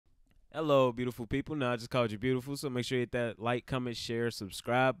Hello, beautiful people. Now I just called you beautiful, so make sure you hit that like, comment, share,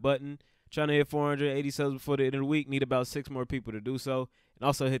 subscribe button. Trying to hit 480 subs before the end of the week. Need about 6 more people to do so. And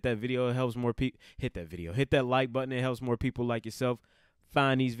also hit that video. It helps more people. Hit that video. Hit that like button. It helps more people like yourself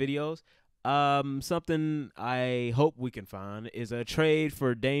find these videos. Something I hope we can find is a trade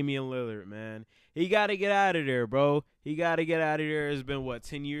for Damian Lillard, man. He got to get out of there, bro. He got to get out of there. It's been, what,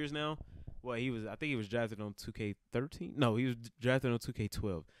 10 years now? Well, I think he was drafted on 2K13. No, he was drafted on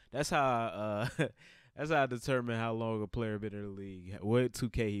 2K12. That's how that's how I determine how long a player been in the league. What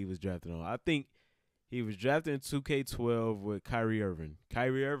 2K he was drafted on. I think he was drafted in 2K12 with Kyrie Irving.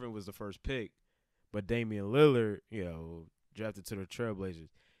 Kyrie Irving was the first pick, but Damian Lillard, drafted to the Trailblazers.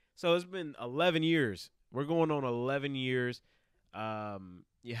 So it's been 11 years. We're going on 11 years.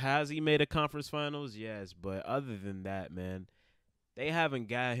 Has he made a conference finals? Yes, but other than that, man, they haven't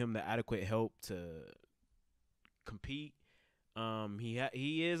got him the adequate help to compete.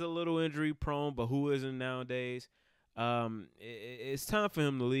 He is a little injury prone, but who isn't nowadays? It's time for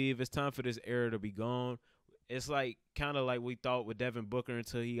him to leave. It's time for this era to be gone. It's like kind of like we thought with Devin Booker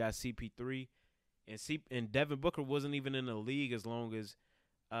until he got CP3, and Devin Booker wasn't even in the league as long as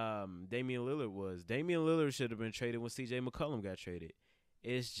Damian Lillard was. Damian Lillard should have been traded when CJ McCollum got traded.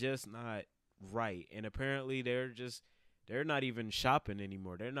 It's just not right, and apparently they're not even shopping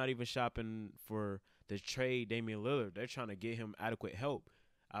anymore. They're not even shopping for the trade Damian Lillard. They're trying to get him adequate help.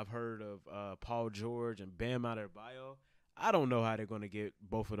 I've heard of Paul George and Bam Adebayo. I don't know how they're going to get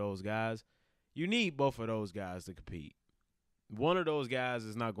both of those guys. You need both of those guys to compete. One of those guys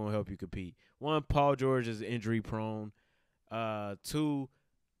is not going to help you compete. One, Paul George is injury prone. Two,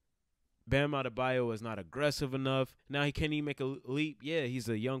 Bam Adebayo is not aggressive enough. Now, can he make a leap? Yeah, he's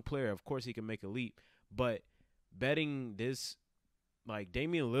a young player. Of course he can make a leap. But betting this, like,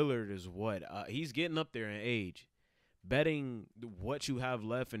 Damian Lillard is what? He's getting up there in age. Betting what you have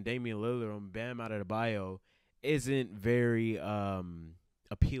left in Damian Lillard on Bam Adebayo isn't very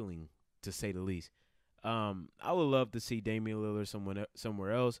appealing, to say the least. I would love to see Damian Lillard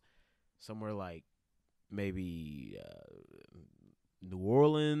somewhere else, somewhere like maybe New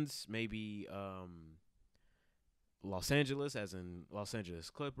Orleans, maybe Los Angeles, as in Los Angeles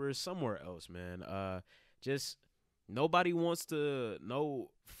Clippers, somewhere else, man. Just nobody wants to.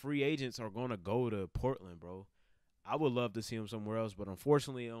 No free agents are gonna go to Portland, bro. I would love to see him somewhere else, but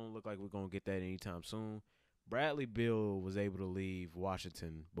unfortunately, it don't look like we're gonna get that anytime soon. Bradley Beal was able to leave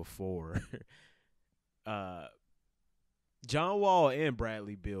Washington before. uh, John Wall and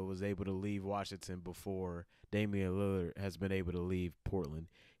Bradley Beal was able to leave Washington before Damian Lillard has been able to leave Portland.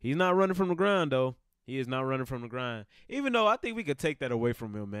 He's not running from the grind, though. He is not running from the grind. Even though I think we could take that away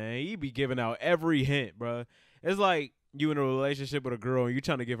from him, man. He be giving out every hint, bro. It's like you in a relationship with a girl and you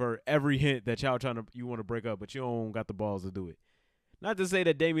trying to give her every hint that you want to break up, but you don't got the balls to do it. Not to say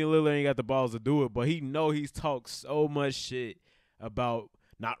that Damian Lillard ain't got the balls to do it, but he's talked so much shit about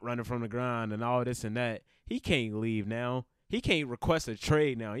not running from the grind and all this and that. He can't leave now. He can't request a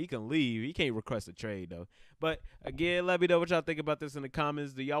trade now. He can leave. He can't request a trade, though. But, again, let me know what y'all think about this in the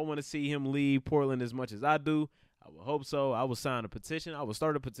comments. Do y'all want to see him leave Portland as much as I do? I would hope so. I will sign a petition. I will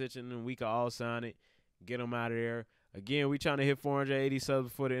start a petition, and we can all sign it. Get him out of there. Again, we trying to hit 480 subs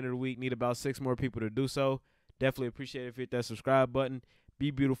before the end of the week. Need about 6 more people to do so. Definitely appreciate it if you hit that subscribe button.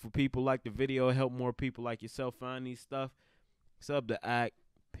 Be beautiful people. Like the video. Help more people like yourself find these stuff. Sub to Act.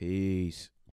 Peace.